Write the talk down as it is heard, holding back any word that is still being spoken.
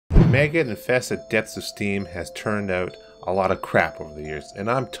mega infested depths of Steam has turned out a lot of crap over the years,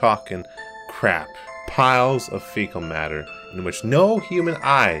 and I'm talking crap. Piles of fecal matter in which no human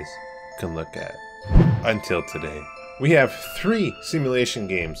eyes can look at. Until today. We have 3 simulation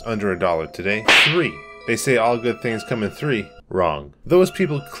games under $1 today. 3. They say all good things come in 3. Wrong. Those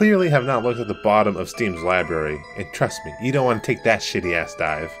people clearly have not looked at the bottom of Steam's library, and trust me, you don't want to take that shitty ass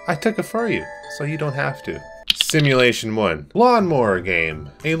dive. I took it for you, so you don't have to. Simulation 1. Lawnmower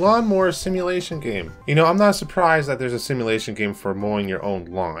game. A lawnmower simulation game. You know, I'm not surprised that there's a simulation game for mowing your own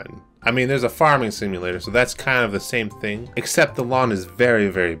lawn. I mean, there's a farming simulator, so that's kind of the same thing, except the lawn is very,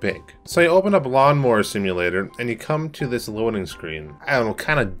 very big. So you open up Lawnmower Simulator, and you come to this loading screen. I don't know,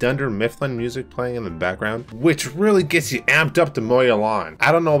 kind of Dunder Mifflin music playing in the background, which really gets you amped up to mow your lawn.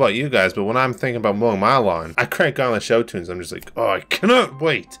 I don't know about you guys, but when I'm thinking about mowing my lawn, I crank on the show tunes. I'm just like, oh, I cannot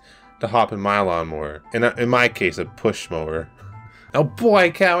wait to hop in my lawnmower. In my case, a push mower. Oh boy, I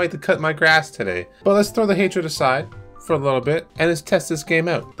can't wait to cut my grass today. But let's throw the hatred aside for a little bit and let's test this game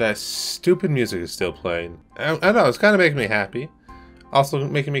out. That stupid music is still playing. I know, it's kind of making me happy. Also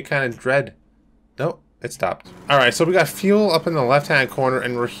making me kind of dread. Nope, it stopped. Alright, so we got fuel up in the left-hand corner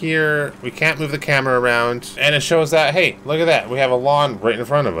and we're here. We can't move the camera around. And it shows that, hey, look at that. We have a lawn right in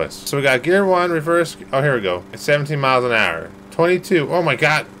front of us. So we got gear 1, reverse. Oh, here we go. It's 17 miles an hour. 22. Oh my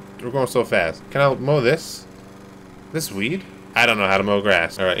god. We're going so fast. Can I mow this? This weed? I don't know how to mow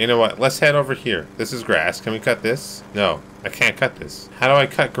grass. Alright, you know what? Let's head over here. This is grass. Can we cut this? No, I can't cut this. How do I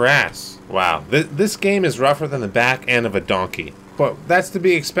cut grass? Wow. This game is rougher than the back end of a donkey. But that's to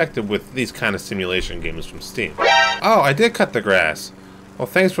be expected with these kind of simulation games from Steam. Oh, I did cut the grass. Well,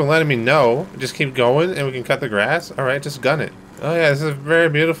 thanks for letting me know. Just keep going and we can cut the grass. Alright, just gun it. Oh yeah, this is very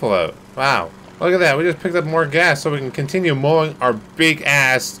beautiful out. Wow. Look at that, we just picked up more gas so we can continue mowing our big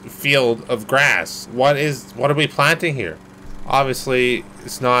ass field of grass. What are we planting here? Obviously,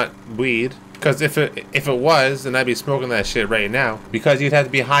 it's not weed. Because if it was, then I'd be smoking that shit right now. Because you'd have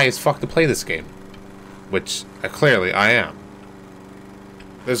to be high as fuck to play this game. Which, clearly, I am.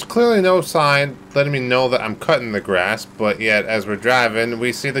 There's clearly no sign letting me know that I'm cutting the grass. But yet, as we're driving,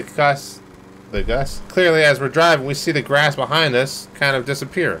 we see the grass. Clearly, as we're driving, we see the grass behind us kind of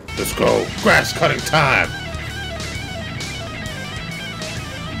disappear. Let's go. Grass cutting time.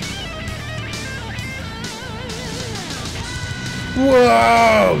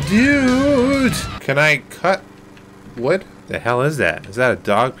 Whoa, dude! Can I cut wood? The hell is that? Is that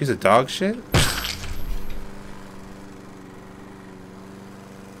a piece of dog shit?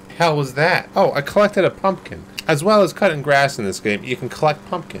 Hell was that? Oh, I collected a pumpkin. As well as cutting grass in this game, you can collect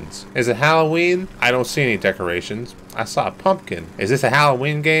pumpkins. Is it Halloween? I don't see any decorations. I saw a pumpkin. Is this a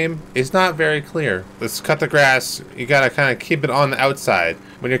Halloween game? It's not very clear. Let's cut the grass. You gotta kind of keep it on the outside.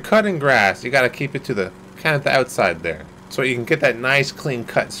 When you're cutting grass, you gotta keep it to the kind of the outside there. So you can get that nice clean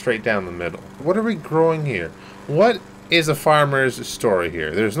cut straight down the middle. What are we growing here? What is a farmer's story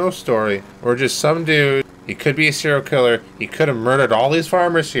here? There's no story. We're just some dude. He could be a serial killer. He could have murdered all these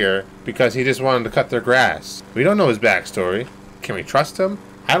farmers here because he just wanted to cut their grass. We don't know his backstory. Can we trust him?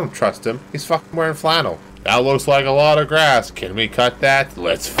 I don't trust him. He's fucking wearing flannel. That looks like a lot of grass. Can we cut that?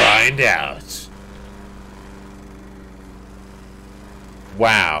 Let's find out.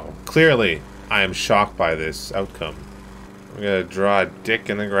 Wow. Clearly, I am shocked by this outcome. I'm gonna draw a dick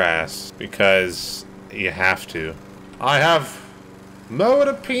in the grass because you have to. I have mowed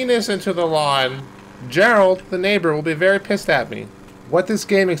a penis into the lawn. Gerald, the neighbor, will be very pissed at me. What this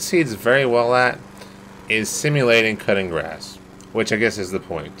game exceeds very well at is simulating cutting grass, which I guess is the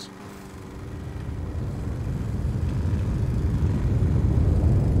point.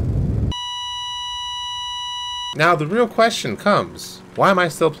 Now the real question comes, why am I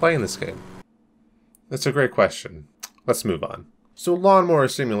still playing this game? That's a great question. Let's move on. So, Lawnmower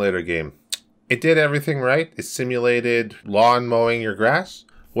Simulator game. It did everything right. It simulated lawn mowing your grass.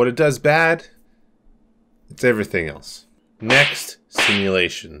 What it does bad, it's everything else. Next,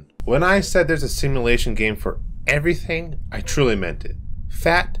 simulation. When I said there's a simulation game for everything, I truly meant it.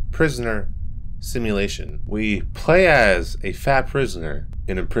 Fat prisoner simulation. We play as a fat prisoner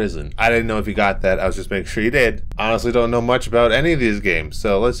in a prison. I didn't know if you got that. I was just making sure you did. Honestly, don't know much about any of these games,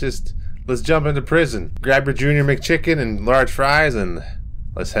 so let's jump into prison. Grab your Junior McChicken and large fries and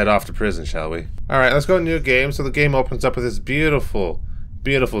let's head off to prison, shall we? Alright, let's go to new game. So the game opens up with this beautiful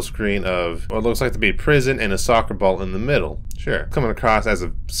screen of what looks like to be prison and a soccer ball in the middle. Sure. Coming across as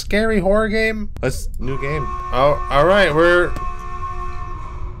a scary horror game. New game. Oh, alright,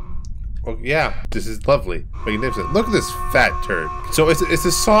 oh yeah, this is lovely. Magnificent. Look at this fat turd. So it's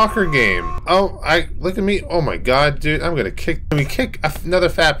a soccer game. Oh, look at me. Oh my god, dude. I'm gonna kick another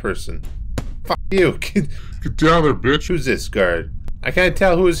fat person. Fuck you. Get down there, bitch. Who's this guard? I can't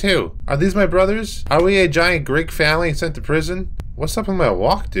tell who is who. Are these my brothers? Are we a giant Greek family sent to prison? What's up with my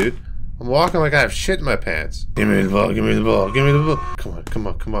walk, dude? I'm walking like I have shit in my pants. Give me the ball, give me the ball, give me the ball. Come on, come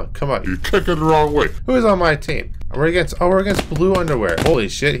on, come on, come on. You're kicking the wrong way. Who's on my team? We're against blue underwear. Holy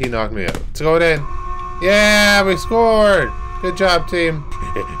shit, he knocked me out. Let's go in. Yeah, we scored. Good job, team.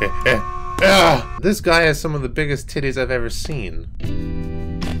 This guy has some of the biggest titties I've ever seen.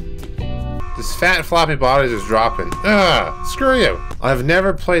 This fat floppy body is dropping. Screw you. I've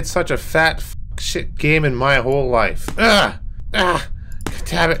never played such a fat shit game in my whole life. Damn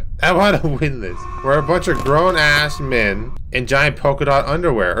it. I want to win this. We're a bunch of grown-ass men in giant polka dot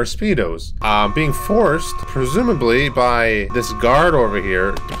underwear, or Speedos, being forced, presumably by this guard over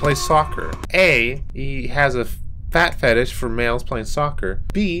here, to play soccer. A, he has a fat fetish for males playing soccer.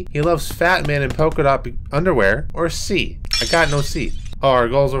 B, he loves fat men in polka dot underwear. Or C, I got no C. Oh, our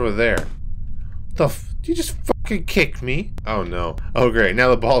goal's over there. You just fucking kicked me. Oh no. Oh great, now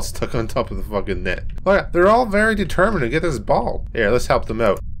the ball's stuck on top of the fucking net. Look, they're all very determined to get this ball. Here, let's help them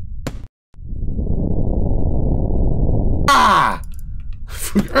out.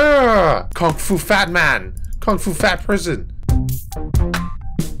 Kung Fu Fat Man. Kung Fu Fat Prison.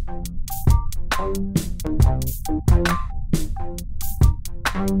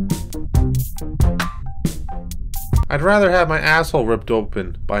 I'd rather have my asshole ripped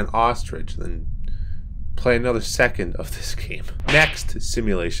open by an ostrich than play another second of this game. Next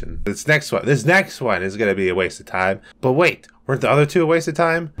simulation. This next one is gonna be a waste of time. But wait, weren't the other two a waste of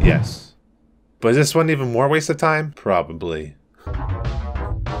time? Yes. But is this one even more waste of time? Probably.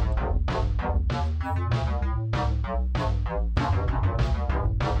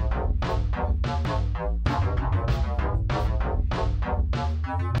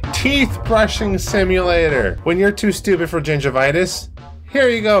 Teeth brushing simulator. When you're too stupid for gingivitis, here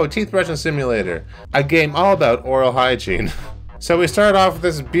you go, teeth brushing simulator. A game all about oral hygiene. So we start off with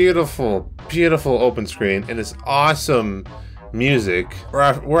this beautiful, beautiful open screen and this awesome music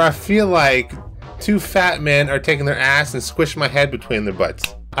where I feel like two fat men are taking their ass and squish my head between their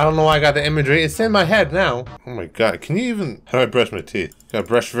butts. I don't know why I got the imagery. It's in my head now. Oh my god, can you even... How do I brush my teeth? Gotta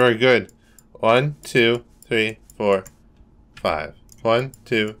brush very good. 1, 2, 3, 4, 5. 1,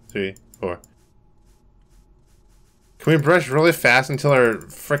 2, 3, 4. Can we brush really fast until our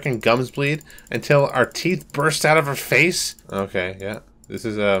freaking gums bleed? Until our teeth burst out of our face? Okay, yeah. This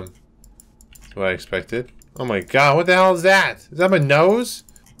is what I expected. Oh my god, what the hell is that? Is that my nose?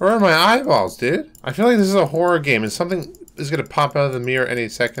 Where are my eyeballs, dude? I feel like this is a horror game and something is gonna pop out of the mirror any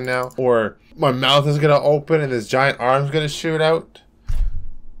second now. Or my mouth is gonna open and this giant arm's gonna shoot out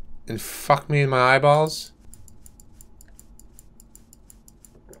and fuck me in my eyeballs.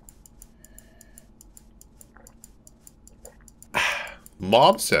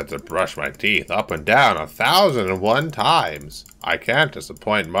 Mom said to brush my teeth up and down 1,001 times. I can't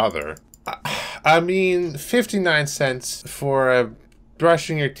disappoint Mother. I mean, 59 cents for a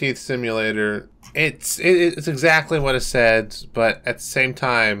brushing your teeth simulator. It's exactly what it said, but at the same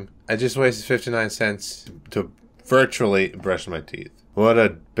time, I just wasted 59 cents to virtually brush my teeth. What a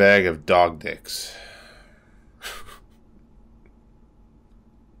bag of dog dicks.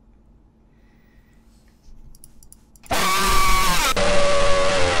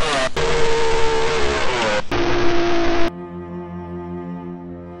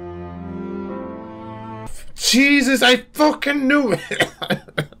 Jesus, I fucking knew it!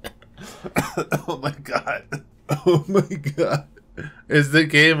 Oh my god. Oh my god. Is the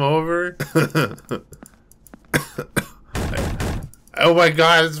game over? Oh my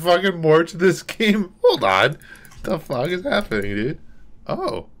god, there's fucking more to this game. Hold on. What the fuck is happening, dude?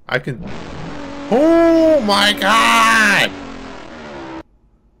 Oh, I can... Oh my god!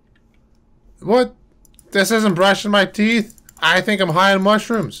 What? This isn't brushing my teeth? I think I'm high on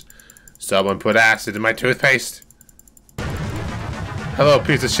mushrooms. Someone put acid in my toothpaste. Hello,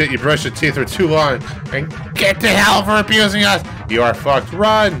 piece of shit, you brushed your teeth for too long. And get to hell for abusing us! You are fucked,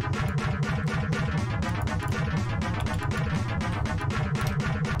 run!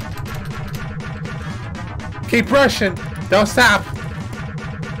 Keep brushing, don't stop!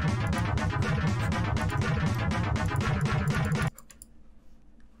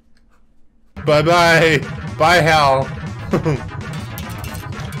 Bye-bye! Bye, hell!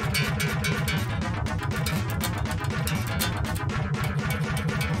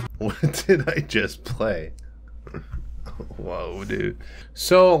 What did I just play? Whoa, dude.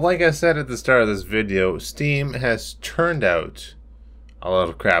 So, like I said at the start of this video, Steam has turned out a lot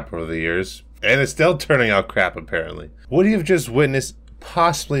of crap over the years. And it's still turning out crap, apparently. What you've just witnessed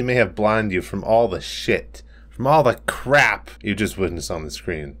possibly may have blinded you from all the shit, from all the crap you just witnessed on the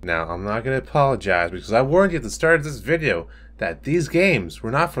screen. Now, I'm not going to apologize because I warned you at the start of this video that these games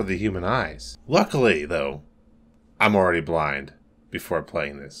were not for the human eyes. Luckily, though, I'm already blind before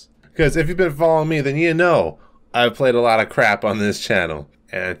playing this. Because if you've been following me, then you know I've played a lot of crap on this channel.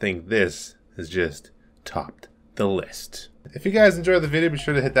 And I think this has just topped the list. If you guys enjoyed the video, be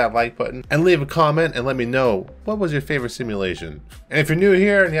sure to hit that like button and leave a comment and let me know what was your favorite simulation. And if you're new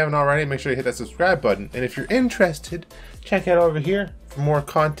here and you haven't already, make sure you hit that subscribe button. And if you're interested, check out over here for more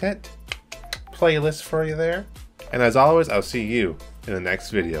content. Playlist for you there. And as always, I'll see you in the next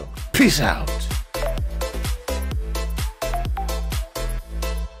video. Peace out.